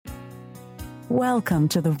Welcome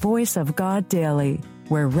to the Voice of God Daily,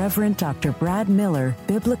 where Reverend Dr. Brad Miller,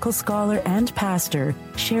 biblical scholar and pastor,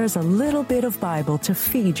 shares a little bit of Bible to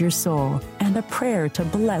feed your soul and a prayer to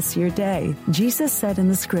bless your day. Jesus said in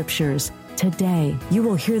the scriptures, "Today you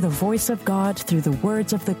will hear the voice of God through the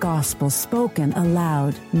words of the gospel spoken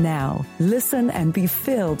aloud." Now, listen and be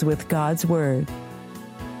filled with God's word.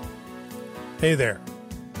 Hey there.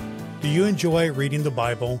 Do you enjoy reading the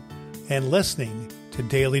Bible and listening to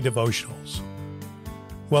daily devotionals?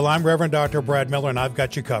 Well, I'm Reverend Dr. Brad Miller, and I've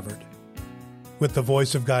got you covered with the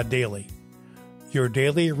Voice of God Daily, your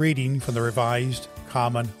daily reading from the Revised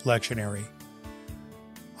Common Lectionary.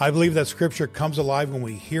 I believe that Scripture comes alive when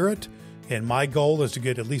we hear it, and my goal is to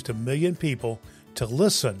get at least 1 million people to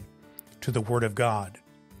listen to the Word of God.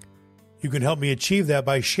 You can help me achieve that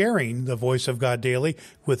by sharing the Voice of God Daily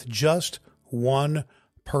with just one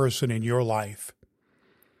person in your life.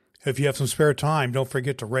 If you have some spare time, don't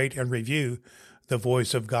forget to rate and review the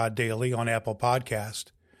Voice of God Daily on Apple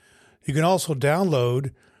Podcast. You can also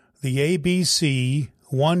download the ABC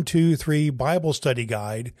 123 Bible Study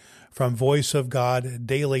Guide from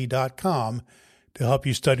voiceofgoddaily.com to help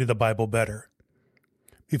you study the Bible better.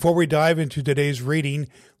 Before we dive into today's reading,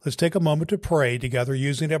 let's take a moment to pray together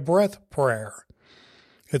using a breath prayer.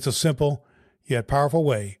 It's a simple yet powerful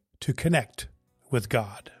way to connect with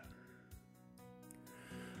God.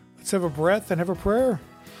 Let's have a breath and have a prayer.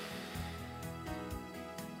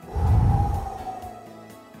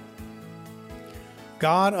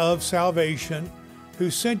 God of salvation, who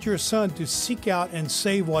sent your Son to seek out and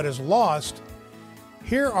save what is lost,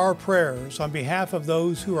 hear our prayers on behalf of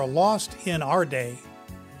those who are lost in our day,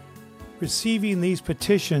 receiving these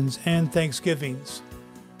petitions and thanksgivings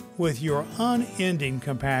with your unending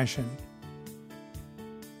compassion.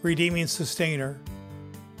 Redeeming Sustainer,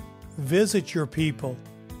 visit your people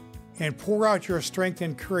and pour out your strength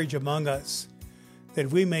and courage among us, that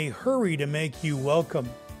we may hurry to make you welcome,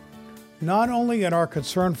 not only in our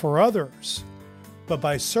concern for others, but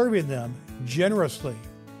by serving them generously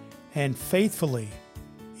and faithfully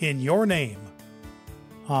in your name.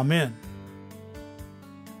 Amen.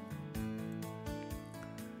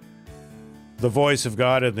 The Voice of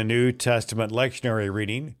God in the New Testament lectionary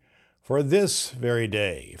reading for this very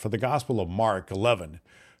day, for the Gospel of Mark 11,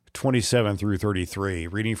 27 through 33,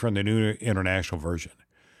 reading from the New International Version.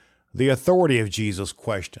 The authority of Jesus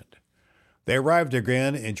questioned. They arrived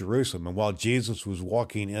again in Jerusalem, and while Jesus was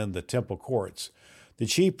walking in the temple courts, the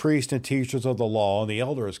chief priests and teachers of the law and the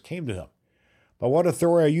elders came to him. "By what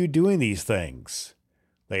authority are you doing these things?"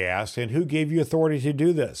 they asked, "and who gave you authority to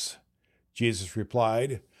do this?" Jesus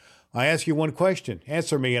replied, "I ask you one question.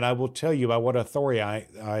 Answer me, and I will tell you by what authority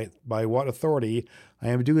I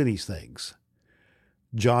am doing these things.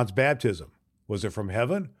 John's baptism, was it from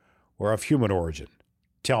heaven or of human origin?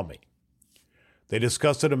 Tell me." They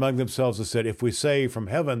discussed it among themselves and said, "If we say from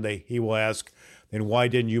heaven," he will ask, "then why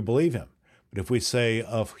didn't you believe him? But if we say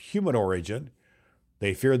of human origin,"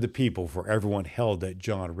 they feared the people, for everyone held that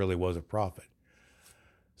John really was a prophet.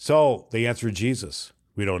 So they answered Jesus,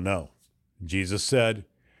 "We don't know." Jesus said,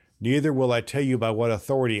 "Neither will I tell you by what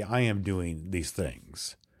authority I am doing these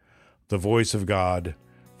things." The voice of God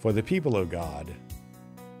for the people of God.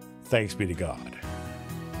 Thanks be to God.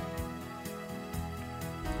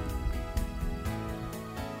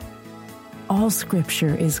 All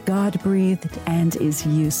Scripture is God-breathed and is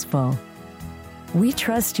useful. We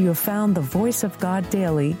trust you have found the Voice of God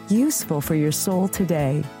Daily useful for your soul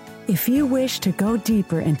today. If you wish to go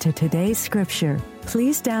deeper into today's Scripture,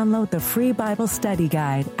 please download the free Bible study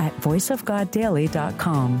guide at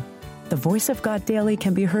voiceofgoddaily.com. The Voice of God Daily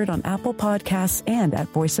can be heard on Apple Podcasts and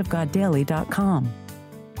at voiceofgoddaily.com.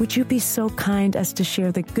 Would you be so kind as to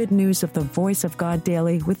share the good news of the Voice of God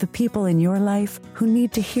Daily with the people in your life who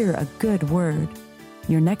need to hear a good word?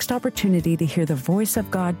 Your next opportunity to hear the Voice of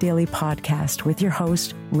God Daily podcast with your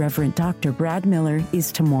host, Reverend Dr. Brad Miller,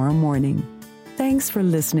 is tomorrow morning. Thanks for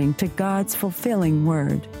listening to God's fulfilling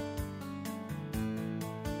Word.